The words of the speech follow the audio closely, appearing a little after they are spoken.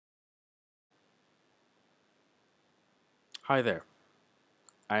Hi there,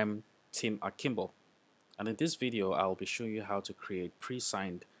 I am Tim Akimbo, and in this video I'll be showing you how to create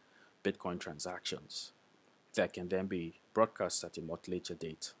pre-signed Bitcoin transactions that can then be broadcast at a much later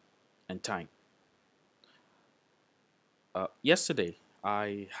date and time. Yesterday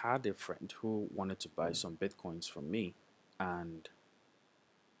I had a friend who wanted to buy some Bitcoins from me, and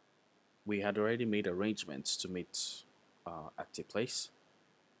we had already made arrangements to meet at a place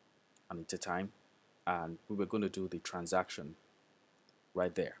and at a time, and we were going to do the transaction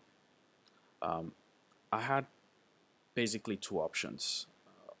right there. Um, I had basically two options.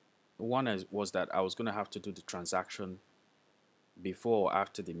 Was that I was going to have to do the transaction before or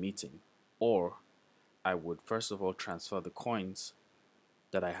after the meeting, or I would first of all transfer the coins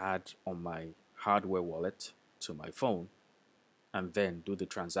that I had on my hardware wallet to my phone and then do the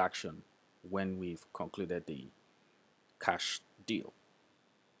transaction when we've concluded the cash deal.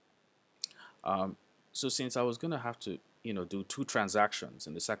 Um, so since I was going to have to, do two transactions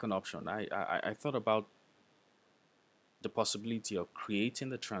in the second option, I thought about the possibility of creating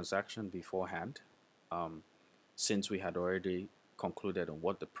the transaction beforehand, um, since we had already concluded on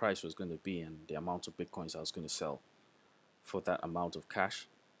what the price was going to be and the amount of bitcoins I was going to sell for that amount of cash.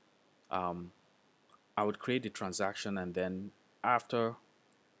 um, I would create the transaction, and then after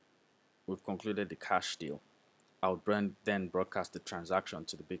we've concluded the cash deal, I would then broadcast the transaction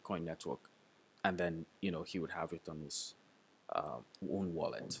to the Bitcoin network, and then he would have it on his own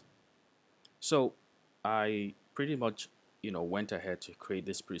wallet. So I pretty much went ahead to create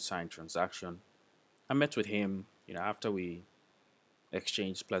this pre-signed transaction. I met with him after we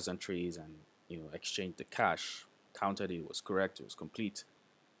exchanged pleasantries and exchanged the cash, counted it was correct, it was complete.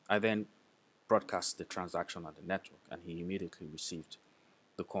 I then broadcast the transaction on the network, and he immediately received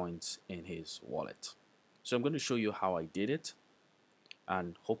the coins in his wallet. So I'm going to show you how I did it,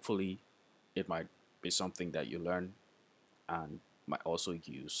 and hopefully it might be something that you learn and might also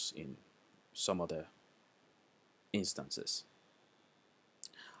use in some other instances.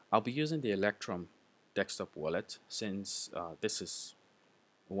 I'll be using the Electrum desktop wallet, since this is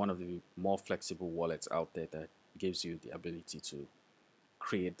one of the more flexible wallets out there that gives you the ability to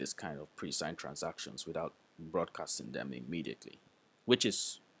create this kind of pre-signed transactions without broadcasting them immediately, which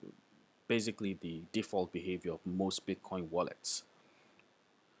is basically the default behavior of most Bitcoin wallets.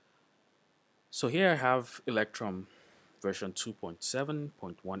 So here I have Electrum version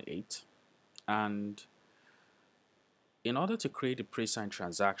 2.7.18, and in order to create a pre-signed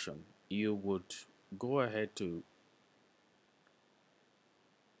transaction, you would go ahead to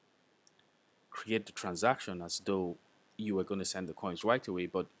create the transaction as though you were going to send the coins right away,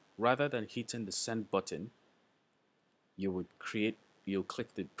 but rather than hitting the send button, you'll click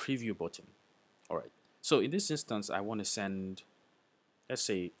the preview button. All right. So in this instance, I want to send, let's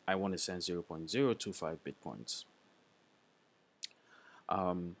say I want to send 0.025 Bitcoins.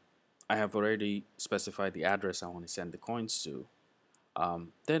 I have already specified the address I want to send the coins to.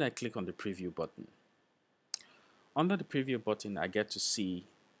 Then I click on the preview button. Under the preview button, I get to see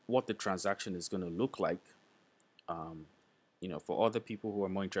what the transaction is going to look like. Um, for other people who are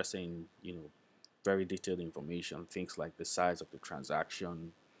more interested in, very detailed information, things like the size of the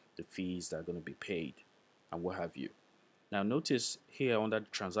transaction, the fees that are going to be paid, and what have you. Now notice here under the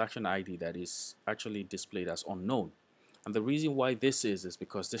transaction ID that is actually displayed as unknown. And the reason why this is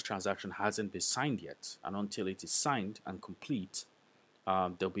because this transaction hasn't been signed yet. And until it is signed and complete,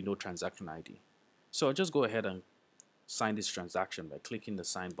 there'll be no transaction ID. So I'll just go ahead and sign this transaction by clicking the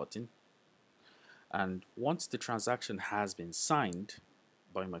sign button. And once the transaction has been signed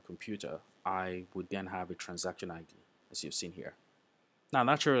by my computer, I would then have a transaction ID, as you've seen here. Now,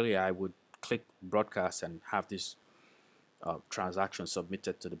 naturally, I would click broadcast and have this transaction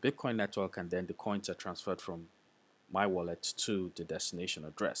submitted to the Bitcoin network, and then the coins are transferred from my wallet to the destination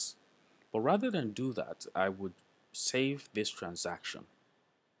address. But rather than do that, I would save this transaction.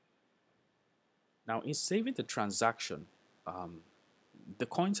 Now, in saving the transaction, the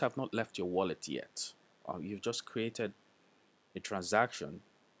coins have not left your wallet yet. You've just created a transaction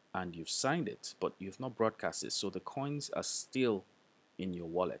and you've signed it, but you've not broadcast it. So the coins are still in your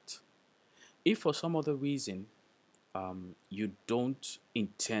wallet. If for some other reason you don't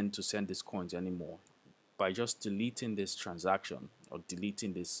intend to send these coins anymore, by just deleting this transaction or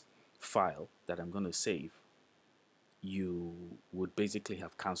deleting this file that I'm going to save, you would basically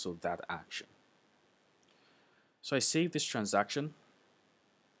have canceled that action. So I save this transaction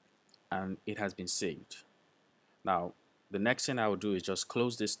and it has been saved. Now, the next thing I will do is just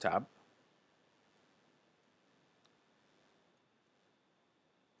close this tab.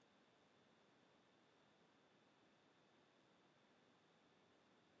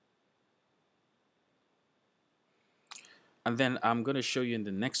 And then I'm going to show you in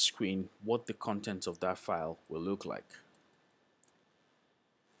the next screen what the contents of that file will look like.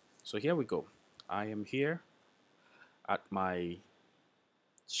 So here we go. I am here at my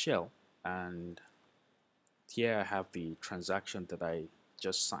shell, and here I have the transaction that I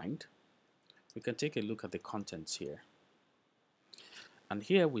just signed. We can take a look at the contents here. And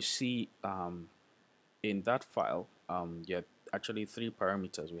here we see in that file, yeah, actually 3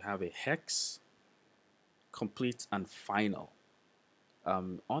 parameters. We have a hex, complete, and final.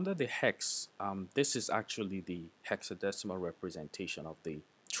 Under the hex, this is actually the hexadecimal representation of the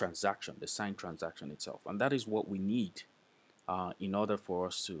transaction, the signed transaction itself. And that is what we need in order for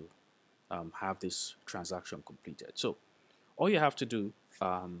us to have this transaction completed. So all you have to do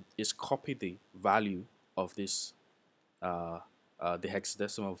is copy the value of this, the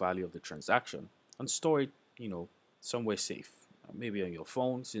hexadecimal value of the transaction, and store it, somewhere safe. Maybe on your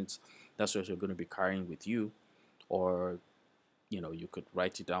phone, since that's what you're going to be carrying with you, or you could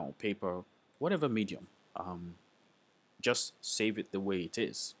write it down on paper, whatever medium. Just save it the way it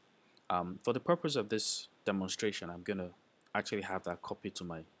is. For the purpose of this demonstration, I'm going to actually have that copied to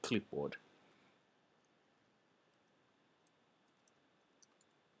my clipboard.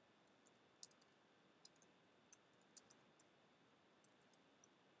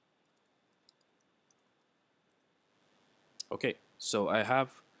 Okay, so I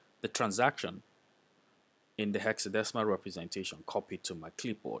have the transaction in the hexadecimal representation copied to my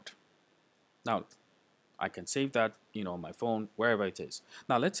clipboard. Now, I can save that, on my phone, wherever it is.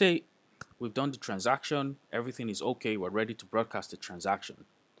 Now, let's say we've done the transaction, everything is okay, we're ready to broadcast the transaction.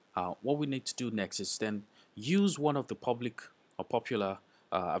 What we need to do next is then use one of the public or popular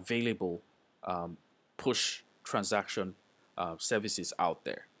available push transaction services out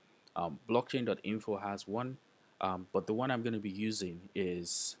there. Blockchain.info has one, but the one I'm going to be using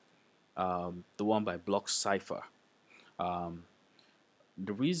is the one by BlockCypher.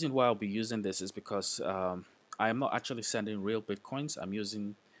 The reason why I'll be using this is because I am not actually sending real Bitcoins. I'm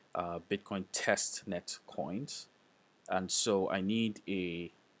using Bitcoin testnet coins. And so I need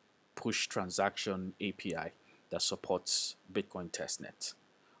a push transaction API that supports Bitcoin testnet.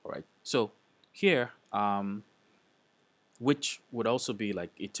 All right. So here, which would also be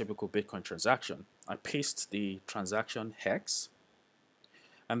like a typical Bitcoin transaction, I paste the transaction hex,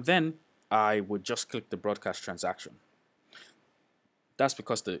 and then I would just click the broadcast transaction. That's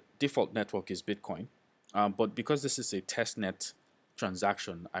because the default network is Bitcoin. But because this is a testnet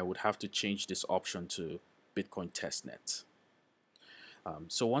transaction, I would have to change this option to Bitcoin testnet.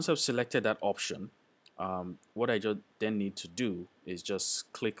 So once I've selected that option, what I then need to do is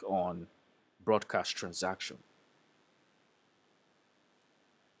just click on broadcast transaction.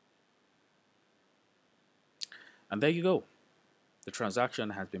 And there you go. The transaction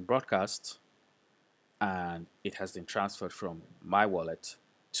has been broadcast, and it has been transferred from my wallet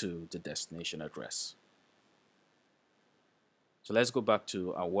to the destination address. So let's go back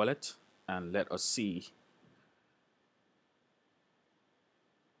to our wallet and let us see.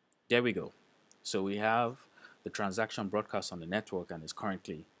 There we go. So we have the transaction broadcast on the network and is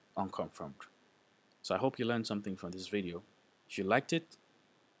currently unconfirmed. So I hope you learned something from this video. If you liked it,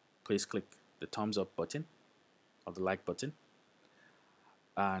 please click the thumbs up button or the like button.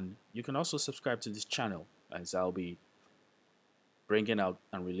 And you can also subscribe to this channel, as I'll be bringing out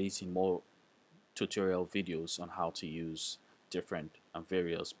and releasing more tutorial videos on how to use different and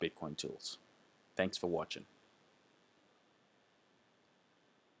various Bitcoin tools. Thanks for watching.